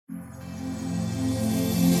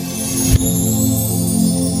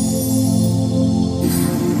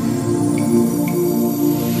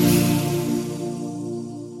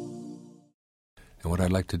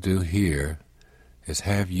I'd like to do here is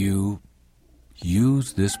have you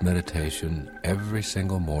use this meditation every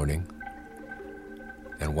single morning.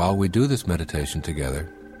 And while we do this meditation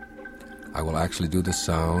together, I will actually do the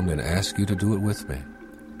sound and ask you to do it with me.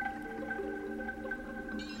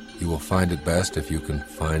 You will find it best if you can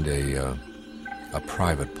find a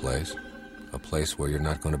private place, a place where you're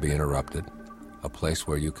not going to be interrupted, a place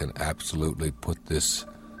where you can absolutely put this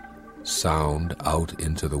sound out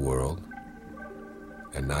into the world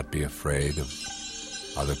and not be afraid of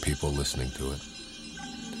other people listening to it.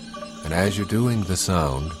 And as you're doing the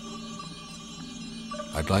sound,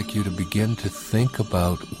 I'd like you to begin to think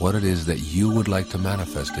about what it is that you would like to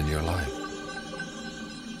manifest in your life.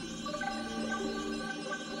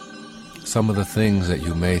 Some of the things that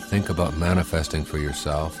you may think about manifesting for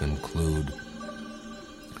yourself include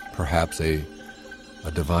perhaps a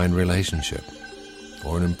divine relationship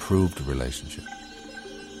or an improved relationship.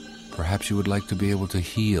 Perhaps you would like to be able to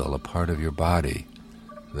heal a part of your body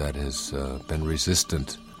that has been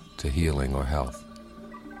resistant to healing or health.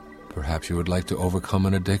 Perhaps you would like to overcome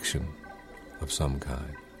an addiction of some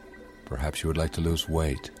kind. Perhaps you would like to lose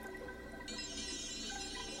weight.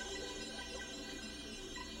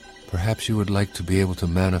 Perhaps you would like to be able to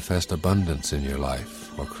manifest abundance in your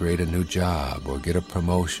life, or create a new job, or get a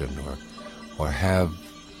promotion, or have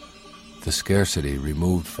the scarcity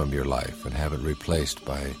removed from your life and have it replaced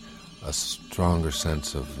by a stronger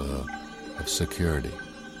sense of security.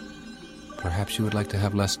 Perhaps you would like to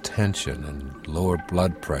have less tension and lower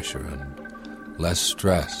blood pressure and less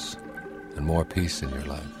stress and more peace in your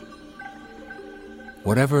life.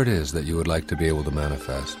 Whatever it is that you would like to be able to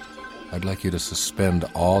manifest, I'd like you to suspend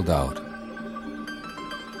all doubt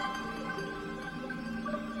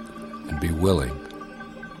and be willing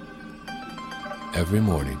every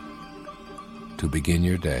morning to begin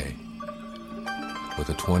your day with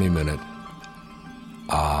a 20-minute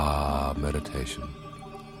meditation.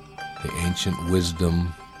 The ancient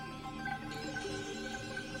wisdom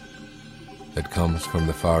that comes from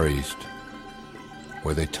the Far East,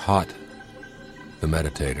 where they taught the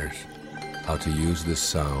meditators how to use this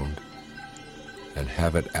sound and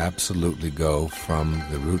have it absolutely go from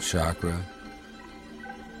the root chakra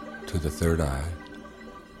to the third eye,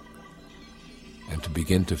 and to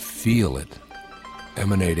begin to feel it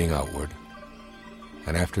emanating outward.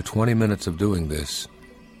 And after 20 minutes of doing this,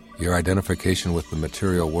 your identification with the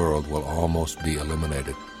material world will almost be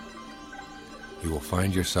eliminated. You will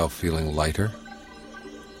find yourself feeling lighter,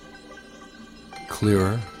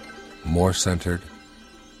 clearer, more centered,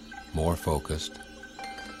 more focused.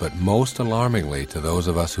 But most alarmingly to those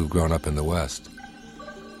of us who've grown up in the West,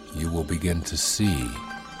 you will begin to see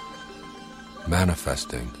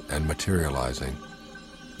manifesting and materializing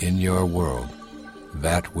in your world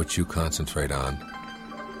that which you concentrate on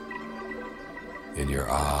in your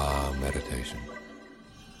meditation.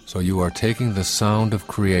 So you are taking the sound of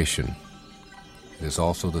creation. It is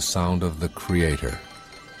also the sound of the Creator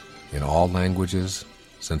in all languages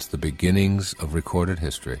since the beginnings of recorded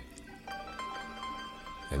history,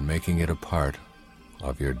 and making it a part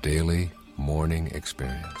of your daily morning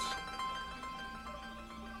experience.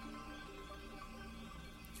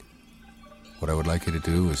 What I would like you to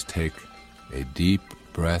do is take a deep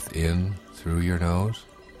breath in through your nose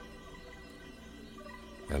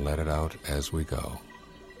and let it out as we go.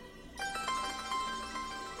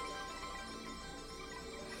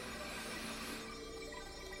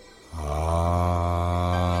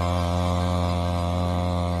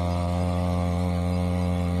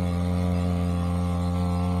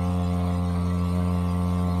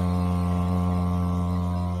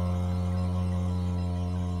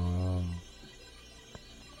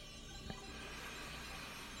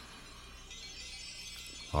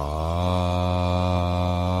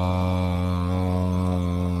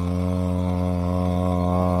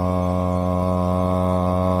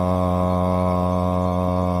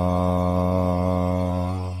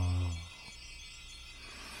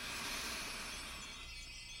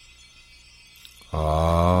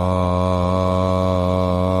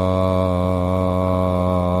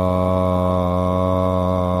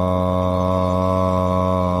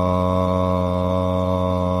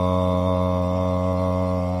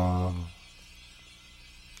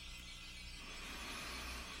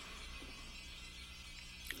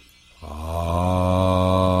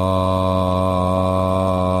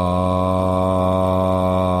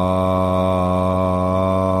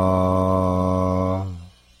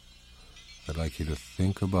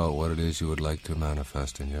 About what it is you would like to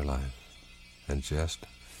manifest in your life, and just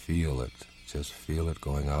feel it. Just feel it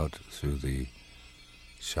going out through the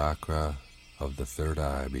chakra of the third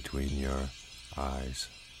eye between your eyes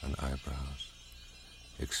and eyebrows.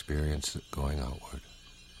 experience going outward.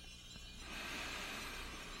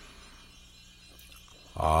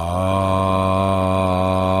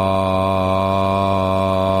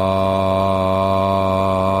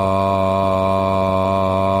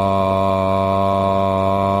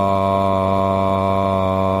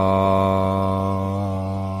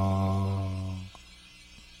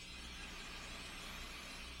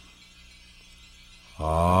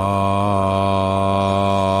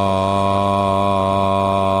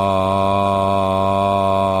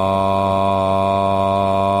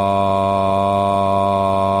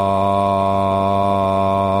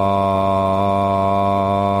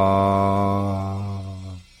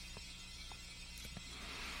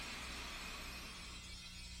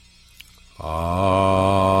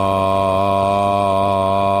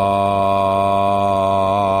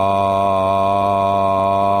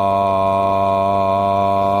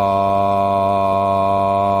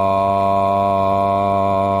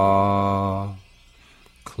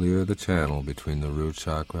 Clear the channel between the root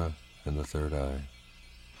chakra and the third eye.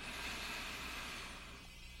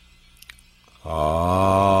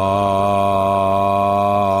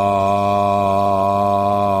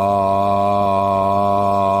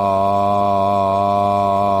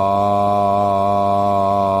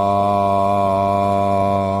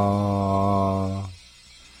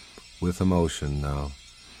 With emotion now.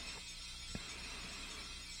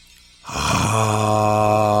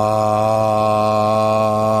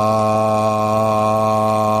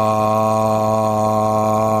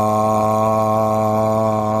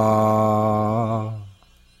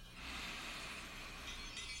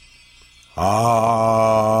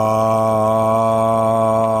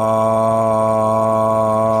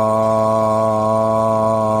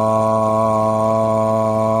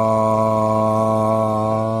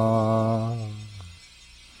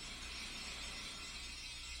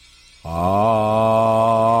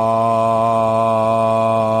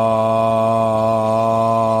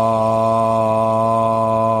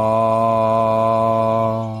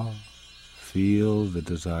 Feel the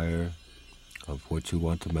desire of what you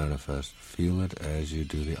want to manifest. Feel it as you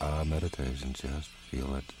do the meditation. Just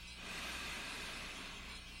feel it.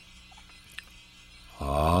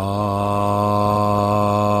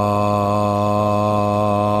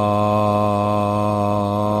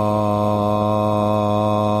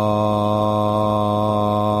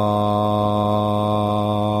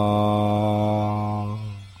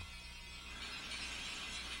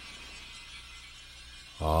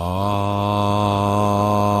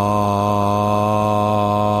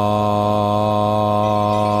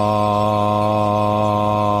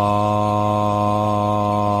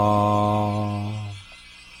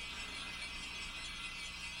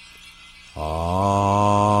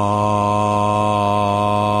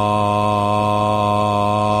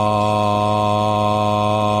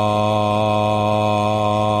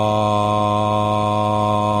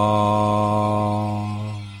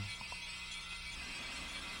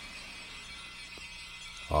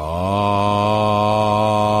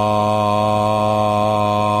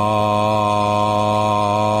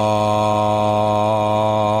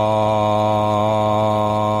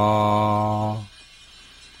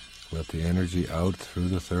 Let the energy out through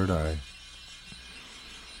the third eye.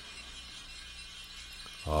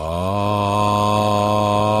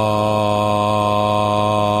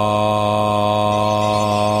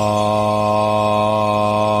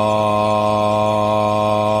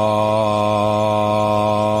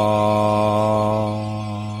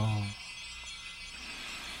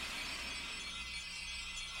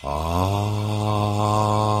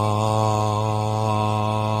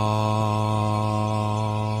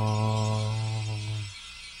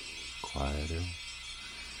 Quieter.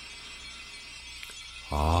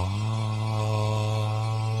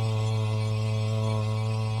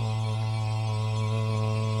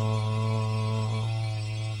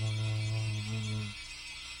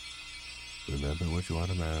 Remember what you want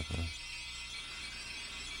to manifest.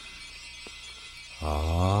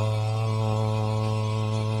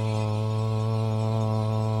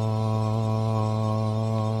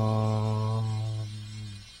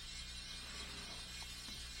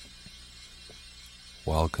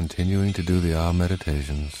 While continuing to do the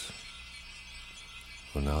meditations,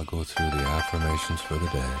 we'll now go through the affirmations for the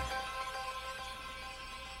day.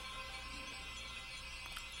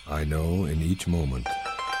 I know in each moment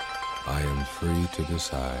I am free to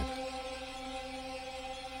decide.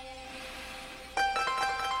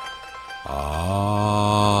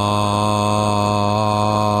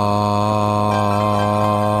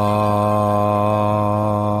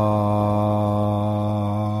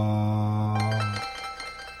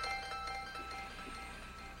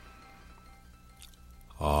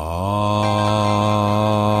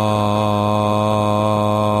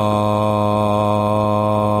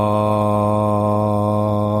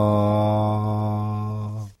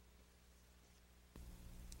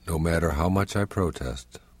 much I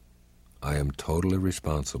protest, I am totally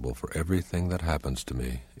responsible for everything that happens to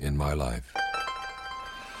me in my life.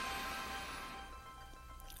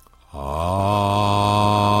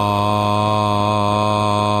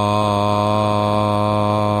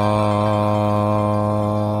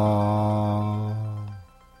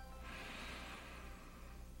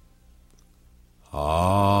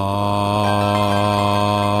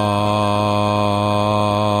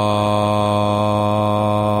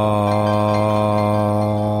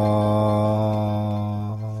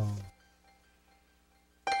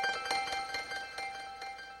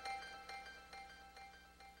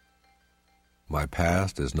 My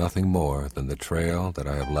past is nothing more than the trail that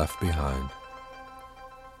I have left behind.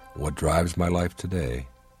 What drives my life today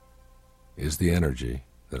is the energy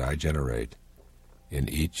that I generate in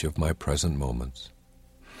each of my present moments.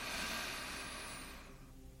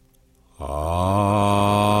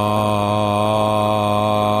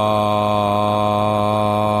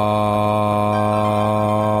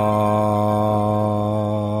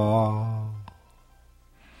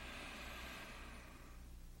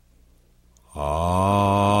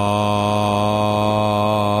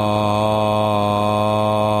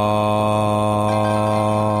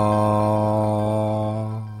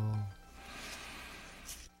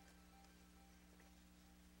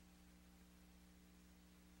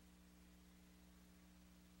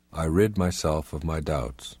 I rid myself of my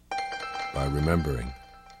doubts by remembering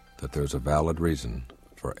that there's a valid reason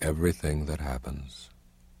for everything that happens.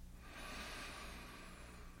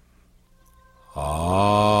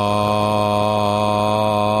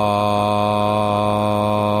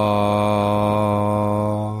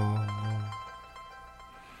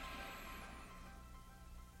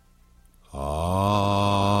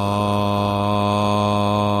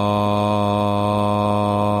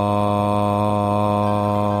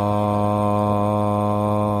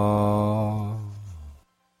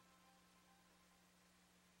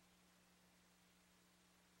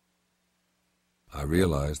 I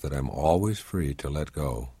realize that I'm always free to let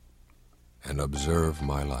go and observe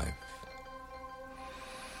my life.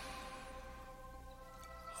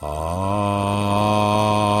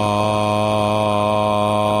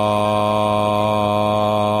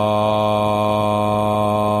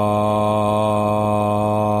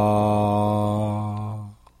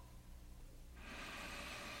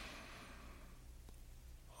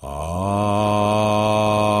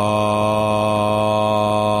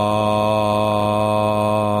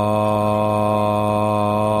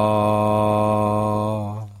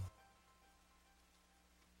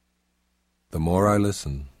 The more I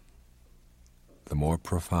listen, the more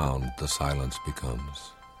profound the silence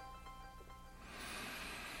becomes.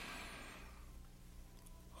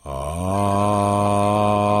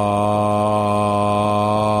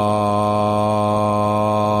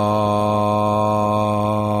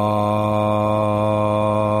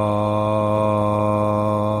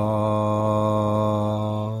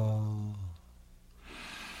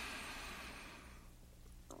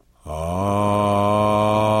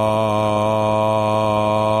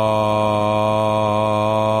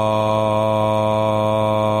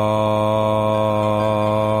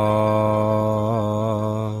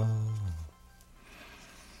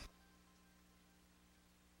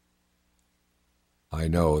 I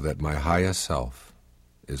know that my highest self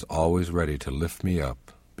is always ready to lift me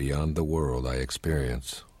up beyond the world I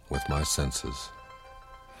experience with my senses.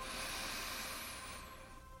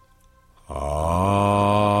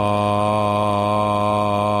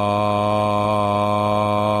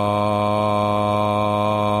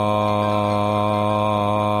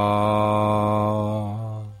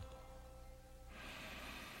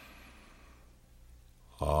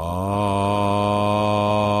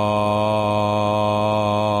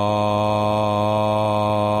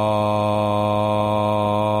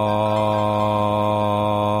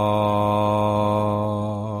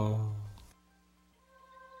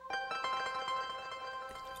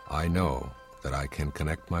 I know that I can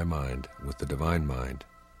connect my mind with the divine mind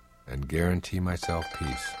and guarantee myself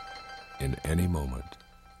peace in any moment.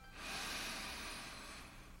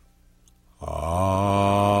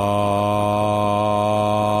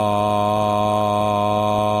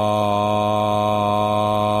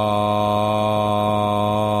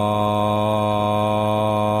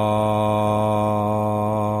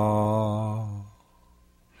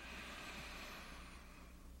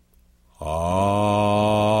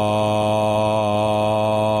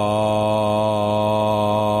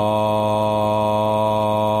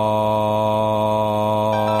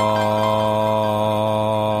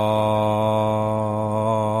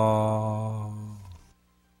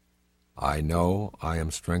 I know I am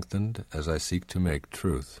strengthened as I seek to make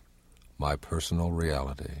truth my personal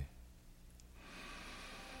reality.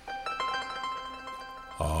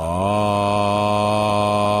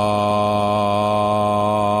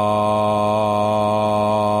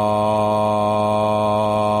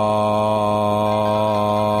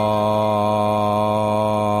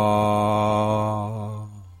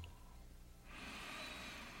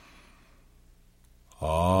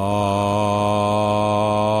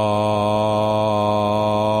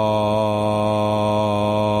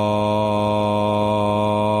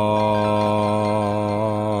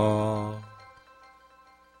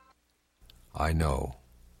 I know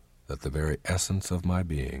that the very essence of my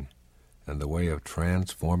being and the way of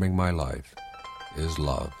transforming my life is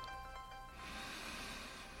love.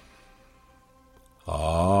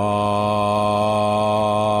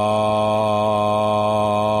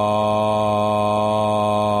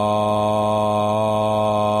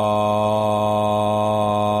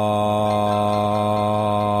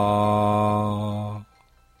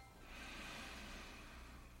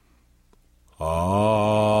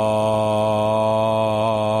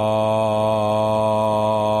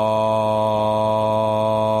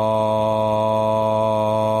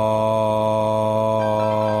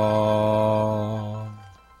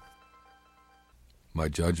 My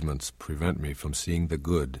judgments prevent me from seeing the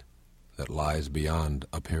good that lies beyond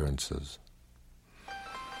appearances.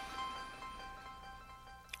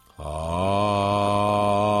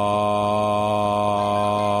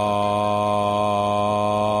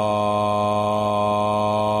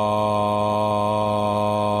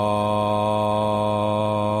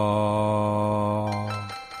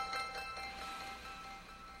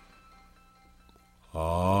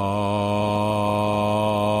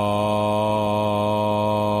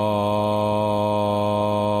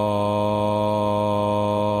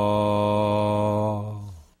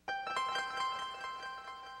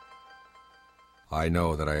 I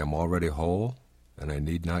know that I am already whole, and I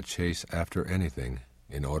need not chase after anything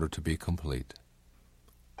in order to be complete.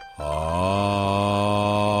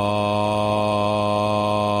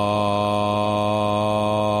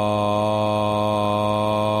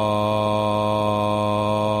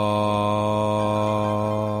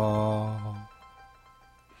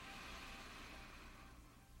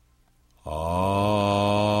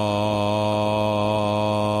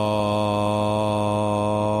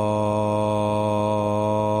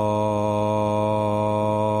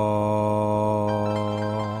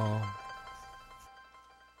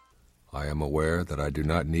 I am aware that I do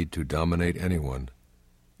not need to dominate anyone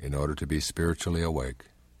in order to be spiritually awake.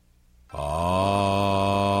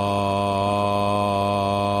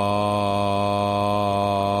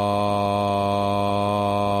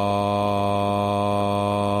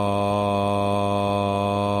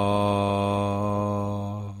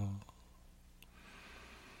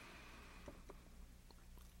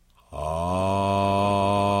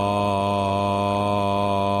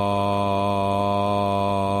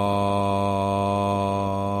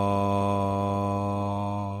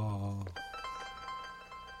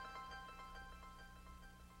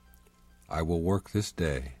 I will work this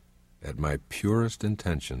day at my purest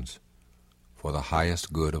intentions for the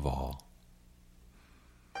highest good of all.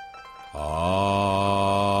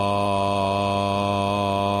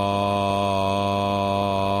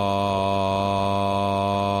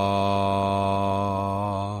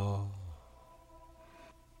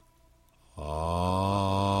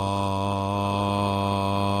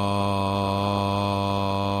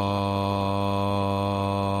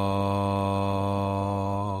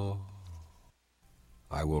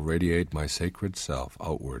 I will radiate my sacred self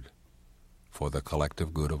outward for the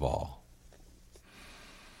collective good of all.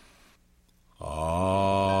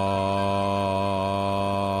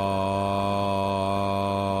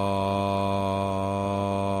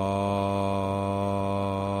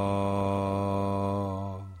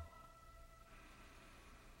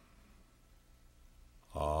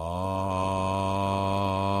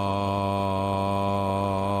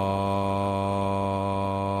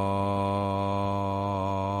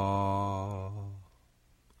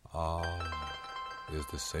 Is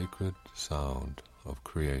the sacred sound of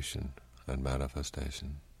creation and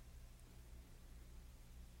manifestation.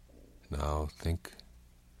 Now think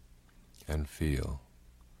and feel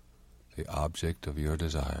the object of your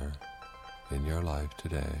desire in your life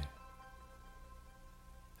today,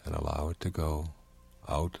 and allow it to go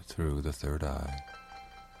out through the third eye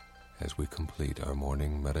as we complete our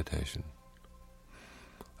morning meditation.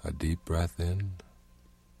 A deep breath in.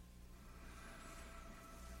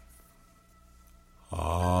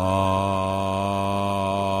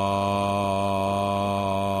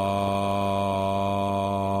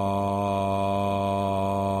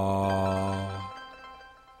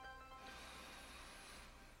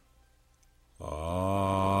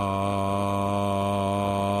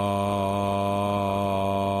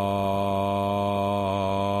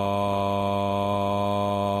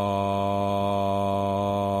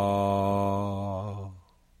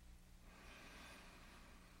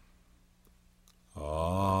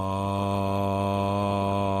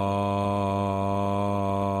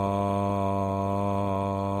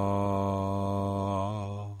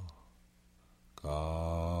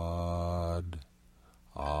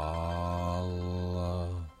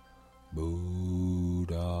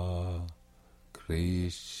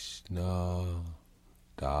 Krishna,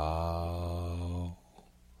 Tao,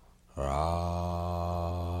 Ra.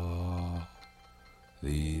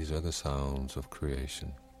 These are the sounds of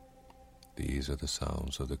creation. These are the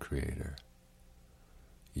sounds of the Creator.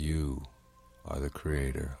 You are the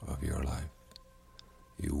creator of your life.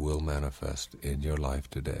 You will manifest in your life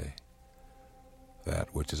today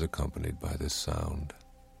that which is accompanied by this sound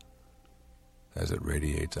as it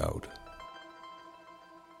radiates out